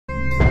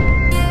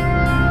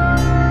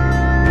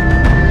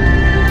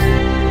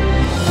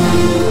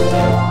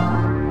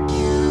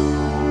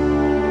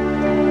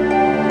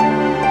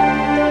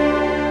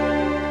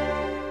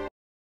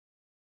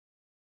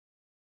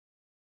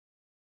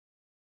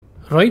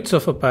Rights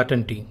of a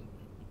patentee.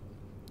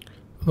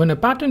 When a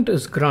patent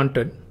is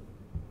granted,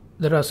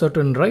 there are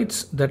certain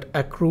rights that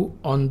accrue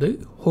on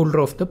the holder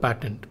of the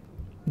patent,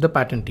 the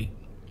patentee.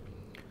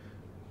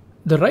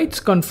 The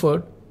rights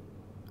conferred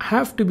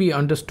have to be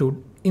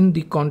understood in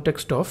the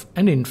context of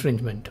an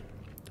infringement,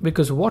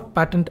 because what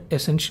patent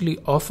essentially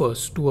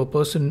offers to a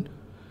person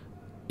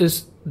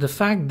is the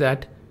fact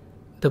that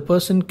the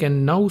person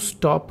can now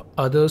stop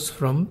others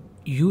from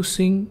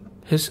using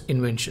his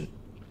invention.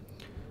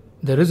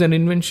 There is an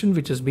invention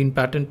which has been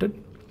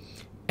patented,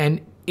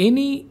 and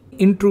any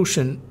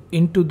intrusion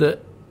into the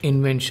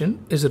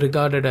invention is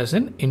regarded as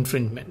an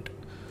infringement.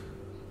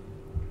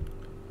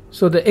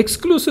 So the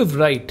exclusive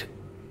right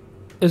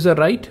is a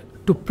right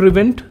to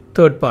prevent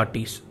third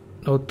parties.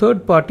 Now,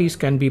 third parties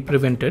can be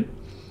prevented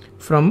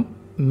from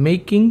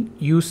making,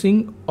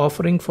 using,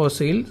 offering for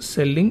sale,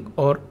 selling,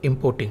 or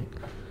importing.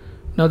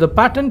 Now, the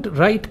patent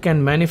right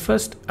can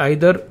manifest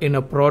either in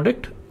a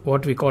product,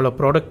 what we call a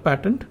product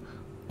patent,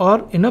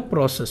 or in a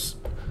process,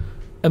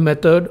 a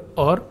method,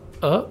 or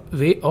a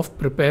way of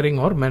preparing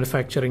or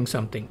manufacturing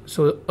something.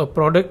 So a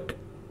product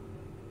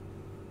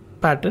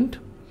patent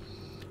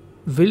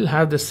will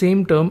have the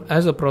same term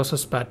as a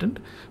process patent,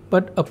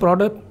 but a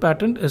product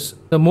patent is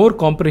a more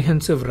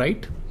comprehensive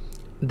right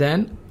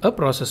than a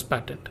process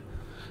patent.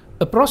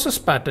 A process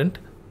patent,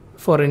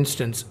 for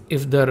instance,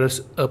 if there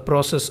is a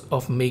process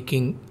of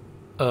making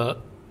a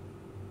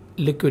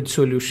liquid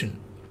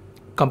solution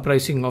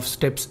comprising of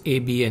steps A,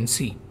 B, and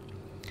C,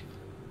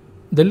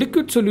 the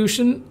liquid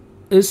solution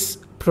is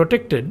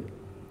protected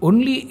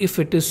only if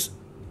it is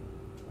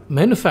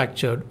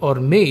manufactured or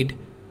made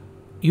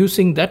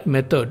using that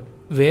method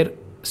where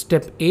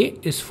step A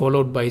is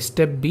followed by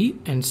step B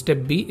and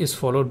step B is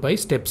followed by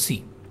step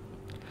C.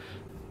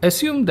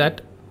 Assume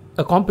that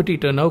a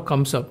competitor now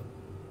comes up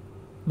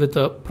with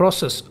a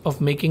process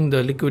of making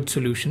the liquid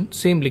solution,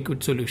 same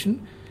liquid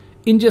solution,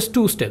 in just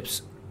 2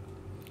 steps.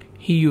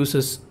 He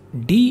uses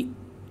D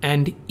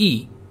and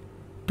E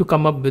to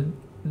come up with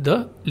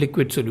the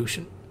liquid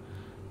solution.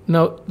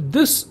 Now,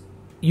 this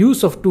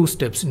use of 2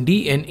 steps,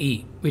 D and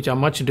E, which are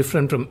much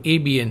different from A,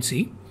 B, and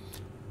C,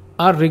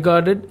 are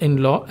regarded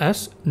in law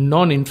as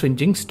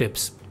non-infringing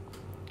steps.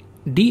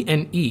 D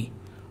and E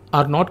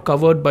are not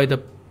covered by the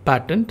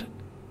patent,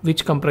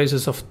 which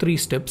comprises of 3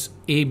 steps,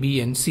 A,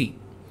 B, and C.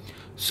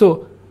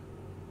 So,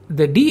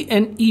 the D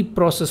and E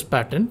process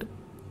patent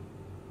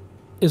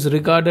is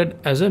regarded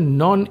as a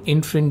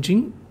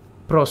non-infringing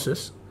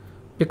process,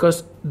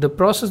 because the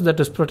process that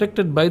is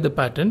protected by the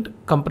patent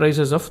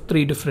comprises of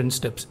 3 different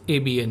steps, A,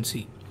 B, and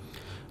C,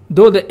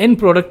 though the end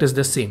product is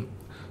the same.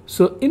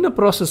 So in a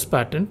process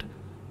patent,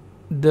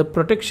 the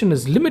protection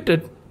is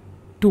limited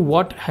to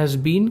what has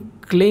been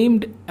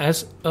claimed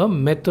as a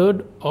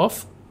method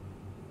of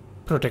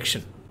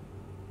protection.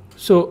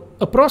 So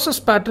a process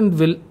patent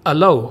will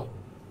allow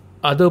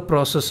other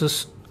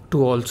processes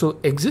to also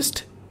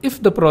exist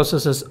if the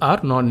processes are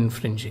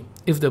non-infringing,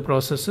 if the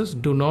processes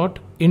do not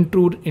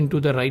intrude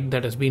into the right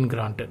that has been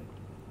granted.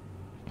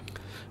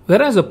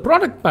 Whereas a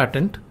product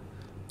patent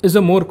is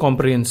a more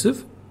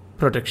comprehensive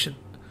protection.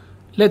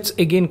 Let's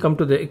again come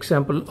to the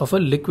example of a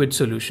liquid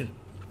solution.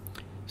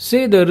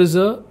 Say there is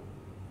a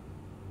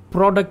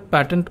product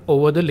patent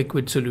over the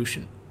liquid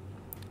solution,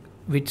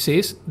 which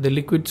says the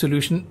liquid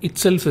solution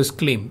itself is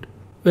claimed.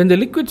 When the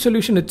liquid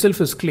solution itself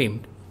is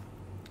claimed,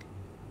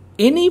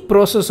 any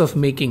process of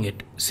making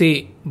it,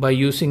 say by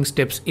using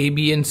steps A,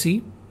 B, and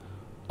C,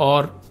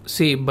 or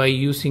say by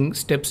using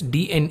steps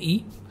D and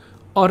E,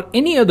 or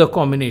any other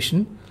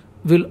combination,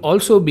 will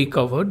also be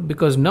covered,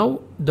 because now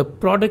the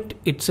product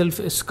itself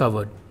is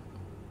covered.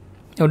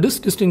 Now this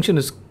distinction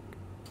is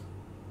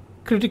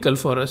critical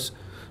for us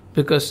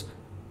because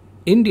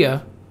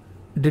India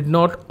did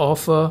not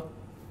offer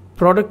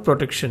product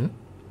protection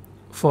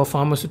for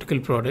pharmaceutical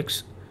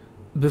products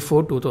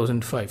before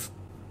 2005.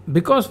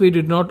 Because we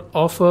did not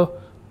offer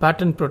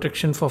patent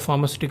protection for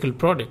pharmaceutical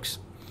products,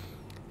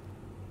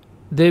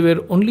 there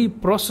were only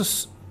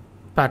process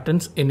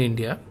patents in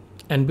India,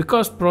 and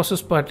because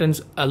process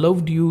patents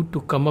allowed you to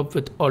come up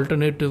with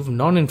alternative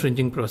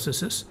non-infringing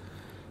processes,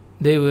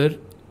 there were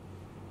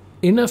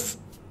enough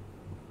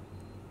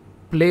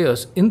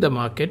players in the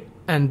market,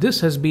 and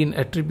this has been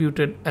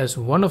attributed as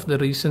one of the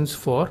reasons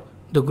for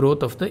the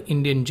growth of the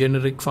Indian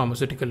generic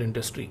pharmaceutical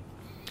industry.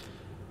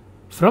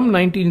 From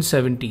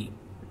 1970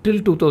 till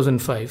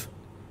 2005,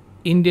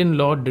 Indian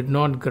law did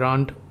not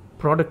grant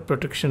product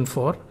protection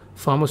for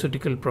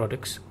pharmaceutical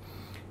products,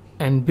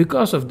 and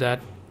because of that,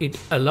 it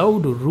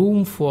allowed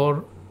room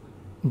for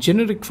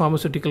generic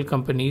pharmaceutical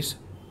companies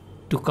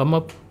to come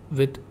up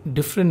with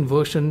different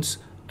versions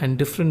and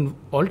different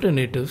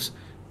alternatives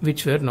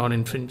which were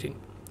non-infringing.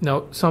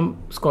 Now, some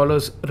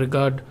scholars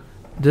regard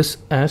this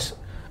as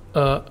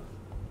a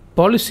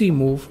policy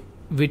move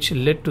which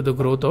led to the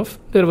growth of,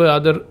 there were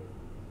other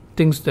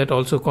things that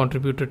also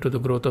contributed to the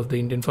growth of the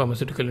Indian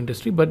pharmaceutical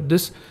industry, but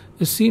this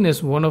is seen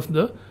as one of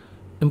the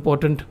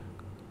important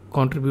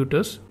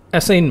contributors.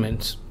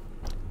 Assignments.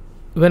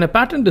 When a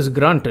patent is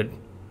granted,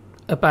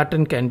 a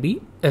patent can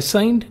be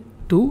assigned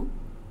to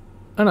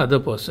another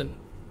person.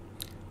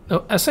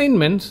 Now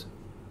assignments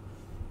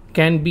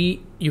can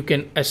be, you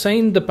can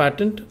assign the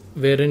patent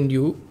wherein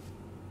you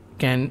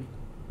can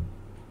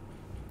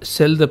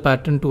sell the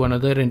patent to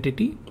another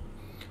entity,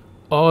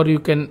 or you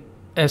can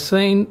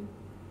assign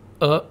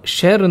a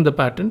share in the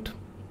patent,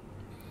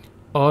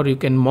 or you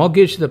can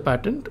mortgage the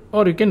patent,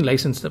 or you can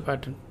license the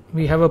patent.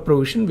 We have a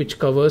provision which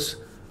covers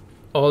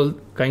all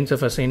kinds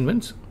of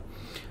assignments.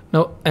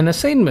 Now an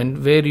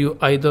assignment where you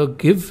either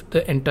give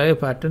the entire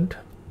patent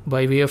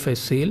by way of a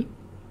sale,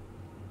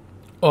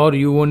 or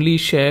you only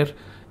share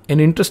an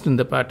interest in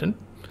the patent,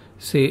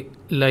 say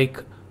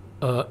like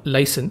a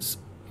license,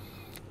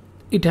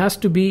 it has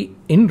to be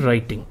in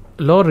writing.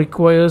 Law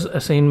requires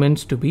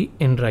assignments to be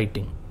in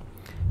writing,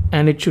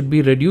 and it should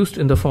be reduced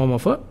in the form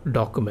of a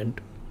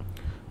document.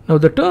 Now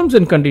the terms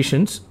and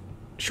conditions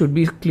should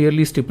be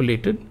clearly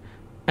stipulated,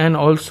 and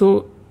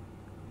also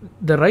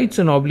the rights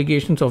and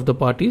obligations of the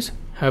parties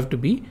have to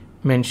be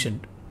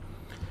mentioned.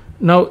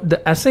 Now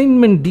the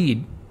assignment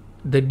deed,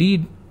 the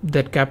deed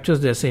that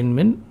captures the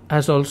assignment,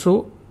 has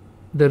also,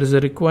 there is a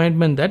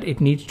requirement that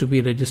it needs to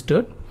be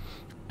registered,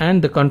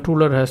 and the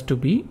controller has to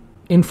be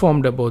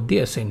informed about the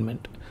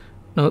assignment.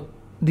 Now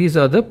these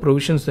are the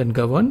provisions that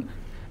govern.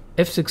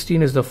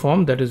 F16 is the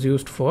form that is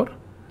used for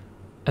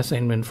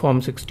assignment,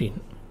 form 16.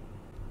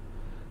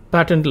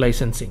 Patent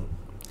licensing.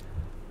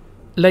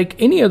 Like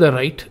any other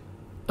right,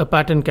 a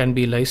patent can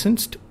be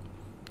licensed.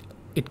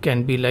 It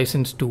can be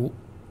licensed to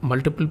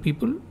multiple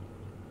people,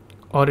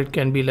 or it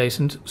can be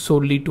licensed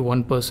solely to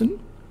one person.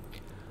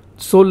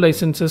 Sole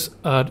licenses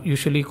are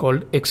usually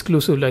called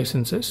exclusive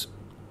licenses.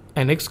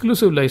 An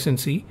exclusive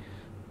licensee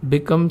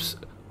becomes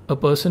a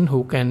person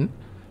who can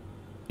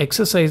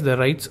exercise the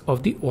rights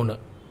of the owner.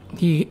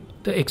 The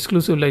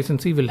exclusive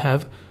licensee will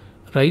have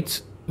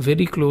rights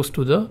very close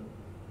to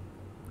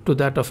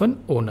that of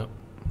an owner.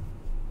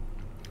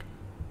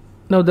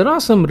 Now there are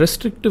some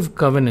restrictive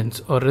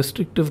covenants or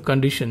restrictive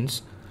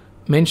conditions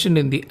mentioned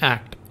in the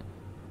Act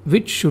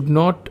which should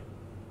not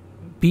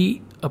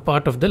be a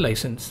part of the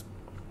license.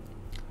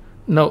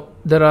 Now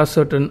there are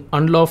certain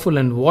unlawful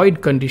and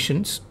void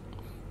conditions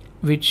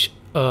which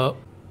a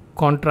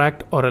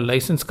contract or a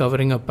license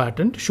covering a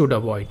patent should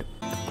avoid.